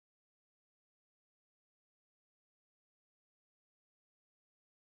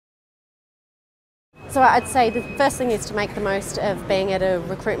So I'd say the first thing is to make the most of being at a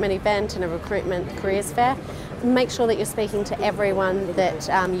recruitment event and a recruitment careers fair. Make sure that you're speaking to everyone that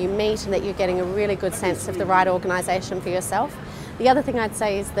you meet and that you're getting a really good sense of the right organisation for yourself. The other thing I'd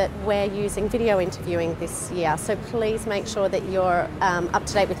say is that we're using video interviewing this year, so please make sure that you're up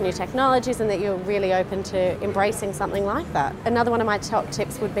to date with new technologies and that you're really open to embracing something like that. Another one of my top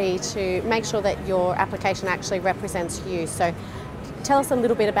tips would be to make sure that your application actually represents you. So tell us a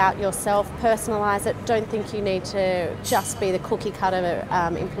little bit about yourself, personalise it. Don't think you need to just be the cookie cutter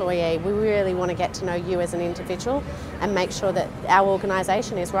employee. We really want to get to know you as an individual and make sure that our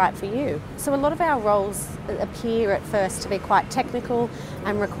organisation is right for you. So a lot of our roles appear at first to be quite technical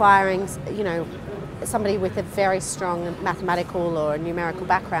and requiring, somebody with a very strong mathematical or numerical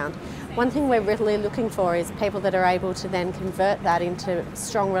background. One thing we're really looking for is people that are able to then convert that into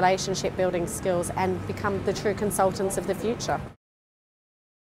strong relationship building skills and become the true consultants of the future.